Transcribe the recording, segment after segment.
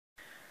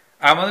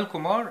I'm Anil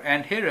Kumar,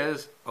 and here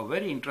is a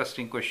very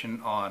interesting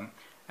question on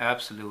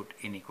absolute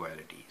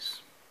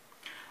inequalities.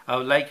 I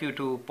would like you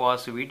to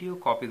pause the video,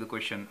 copy the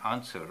question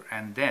answer,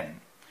 and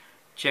then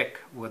check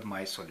with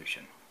my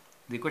solution.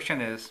 The question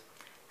is,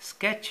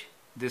 sketch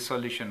the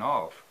solution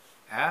of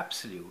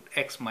absolute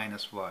x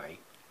minus y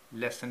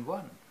less than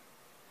 1.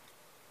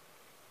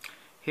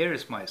 Here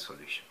is my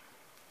solution.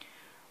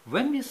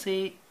 When we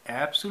say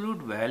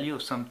absolute value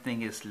of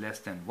something is less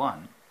than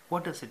 1,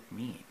 what does it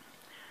mean?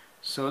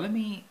 So let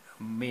me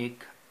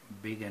make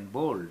big and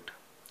bold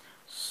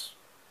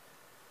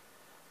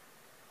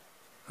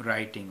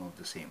writing of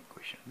the same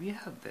question. We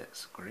have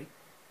this, correct?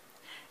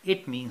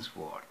 It means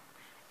what?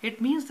 It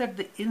means that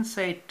the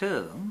inside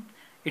term,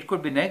 it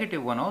could be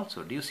negative 1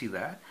 also. Do you see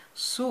that?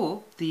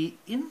 So the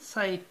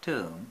inside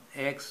term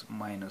x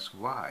minus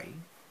y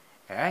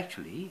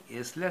actually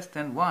is less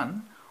than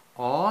 1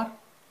 or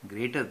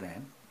greater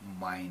than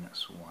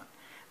minus 1.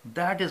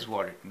 That is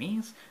what it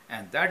means,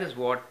 and that is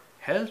what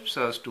helps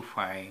us to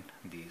find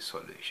the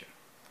solution,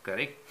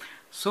 correct?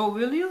 So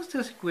we'll use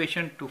this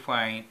equation to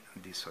find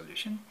the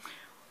solution.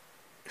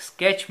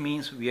 Sketch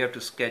means we have to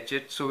sketch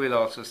it, so we'll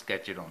also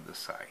sketch it on the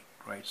side,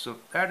 right? So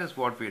that is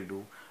what we'll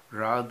do.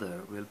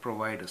 Rather, we'll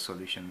provide a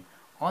solution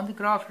on the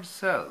graph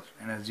itself,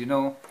 and as you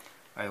know,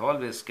 I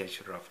always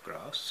sketch rough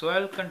graphs, so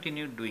I'll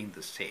continue doing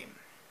the same.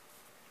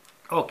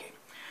 Okay,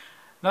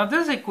 now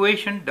this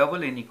equation,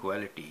 double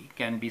inequality,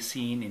 can be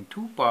seen in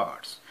two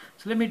parts.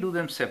 So let me do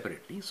them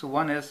separately. So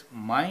one is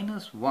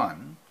minus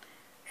 1,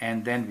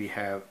 and then we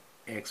have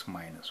x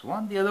minus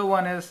 1. The other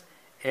one is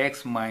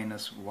x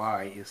minus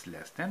y is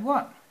less than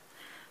 1.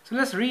 So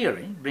let's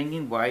rearrange,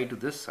 bringing y to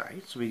this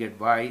side. So we get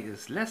y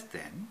is less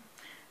than,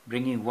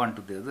 bringing 1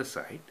 to the other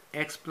side,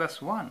 x plus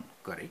 1,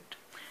 correct?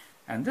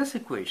 And this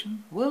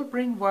equation will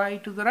bring y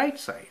to the right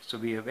side. So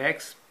we have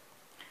x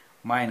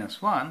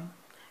minus 1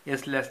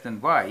 is less than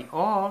y,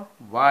 or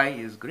y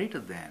is greater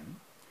than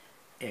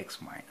x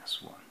minus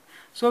 1.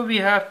 So we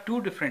have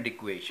two different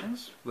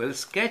equations. We'll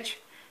sketch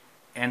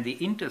and the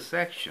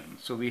intersection.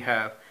 So we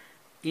have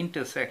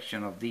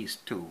intersection of these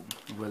two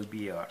will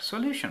be our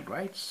solution,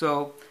 right?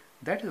 So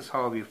that is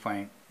how we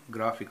find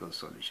graphical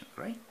solution,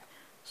 right?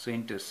 So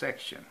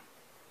intersection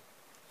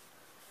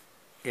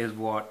is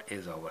what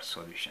is our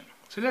solution.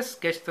 So let's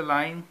sketch the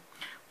line.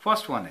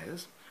 First one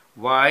is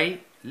y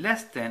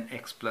less than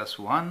x plus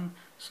 1.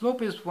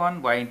 Slope is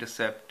 1,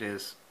 y-intercept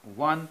is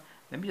 1.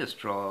 Let me just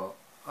draw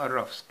a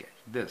rough sketch.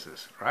 This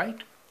is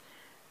right.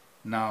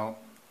 Now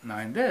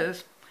in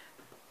this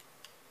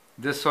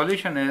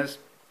solution is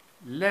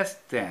less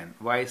than,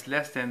 y is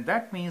less than.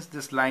 That means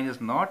this line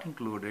is not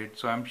included.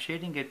 So I'm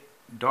shading it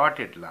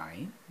dotted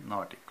line,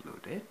 not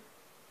included.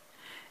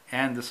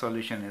 And the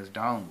solution is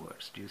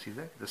downwards. Do you see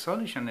that? The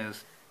solution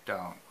is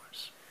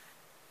downwards.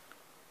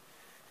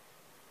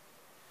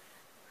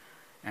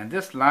 And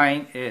this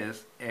line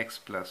is x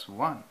plus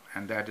 1,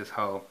 and that is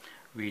how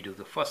we do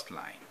the first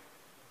line.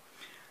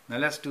 Now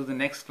let's do the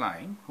next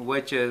line,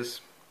 which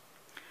is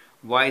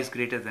y is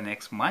greater than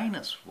x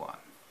minus 1.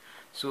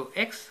 So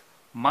x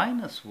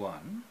minus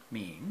 1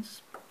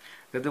 means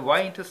that the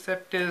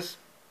y-intercept is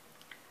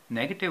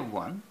negative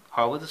 1,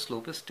 however the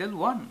slope is still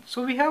 1.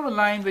 So we have a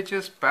line which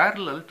is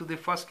parallel to the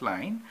first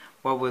line,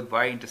 but with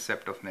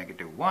y-intercept of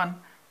negative 1.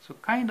 So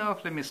kind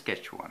of, let me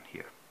sketch one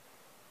here.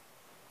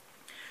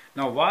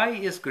 Now y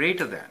is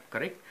greater than,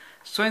 correct?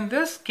 So in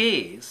this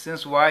case,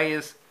 since y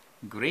is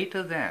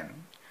greater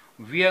than,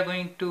 we are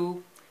going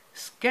to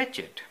sketch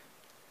it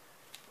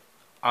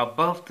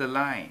above the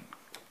line,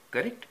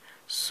 correct?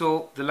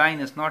 So the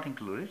line is not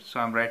included, so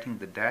I'm writing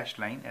the dashed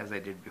line as I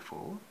did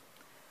before.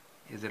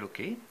 Is it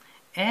okay?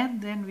 And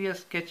then we are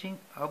sketching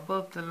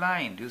above the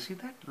line. Do you see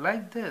that?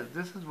 Like this.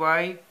 This is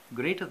y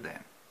greater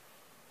than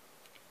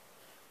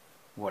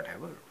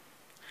whatever.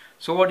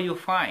 So what do you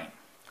find?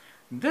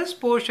 This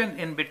portion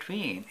in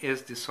between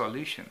is the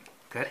solution,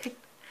 correct?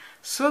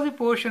 So the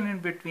portion in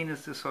between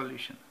is the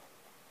solution.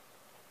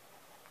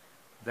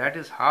 That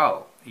is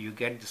how you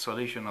get the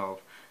solution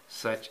of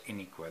such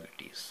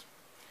inequalities,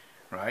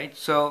 right?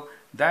 So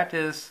that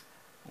is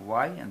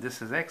y, and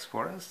this is x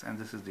for us, and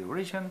this is the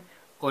origin.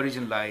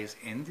 Origin lies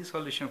in the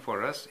solution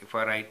for us. If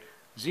I write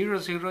 0,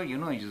 0, you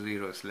know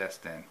 0 is less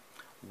than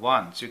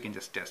 1, so you can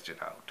just test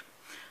it out.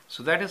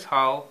 So that is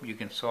how you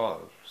can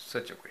solve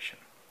such a question.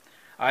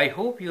 I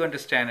hope you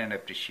understand and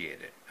appreciate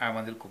it. I'm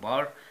Anil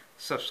Kumar.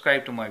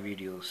 Subscribe to my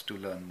videos to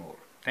learn more.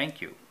 Thank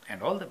you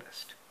and all the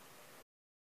best.